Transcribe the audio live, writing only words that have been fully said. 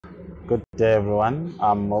Good day, everyone.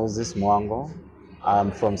 I'm Moses Mwango.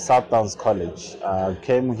 I'm from Southdowns College. I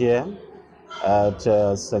came here at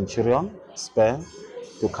Centurion, SPUR,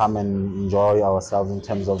 to come and enjoy ourselves in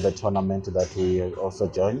terms of the tournament that we also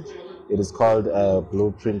joined. It is called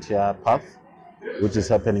Blueprint here Path, which is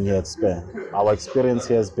happening here at SPUR. Our experience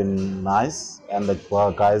here has been nice, and the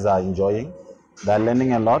guys are enjoying. They're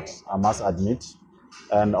learning a lot, I must admit,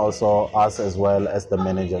 and also us as well as the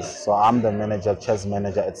managers. So I'm the manager, chess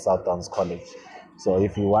manager at Southdowns College. So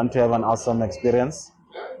if you want to have an awesome experience,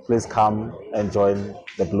 please come and join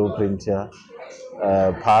the Blueprint here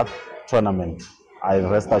Path tournament. I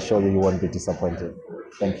rest assure you, you won't be disappointed.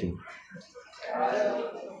 Thank you.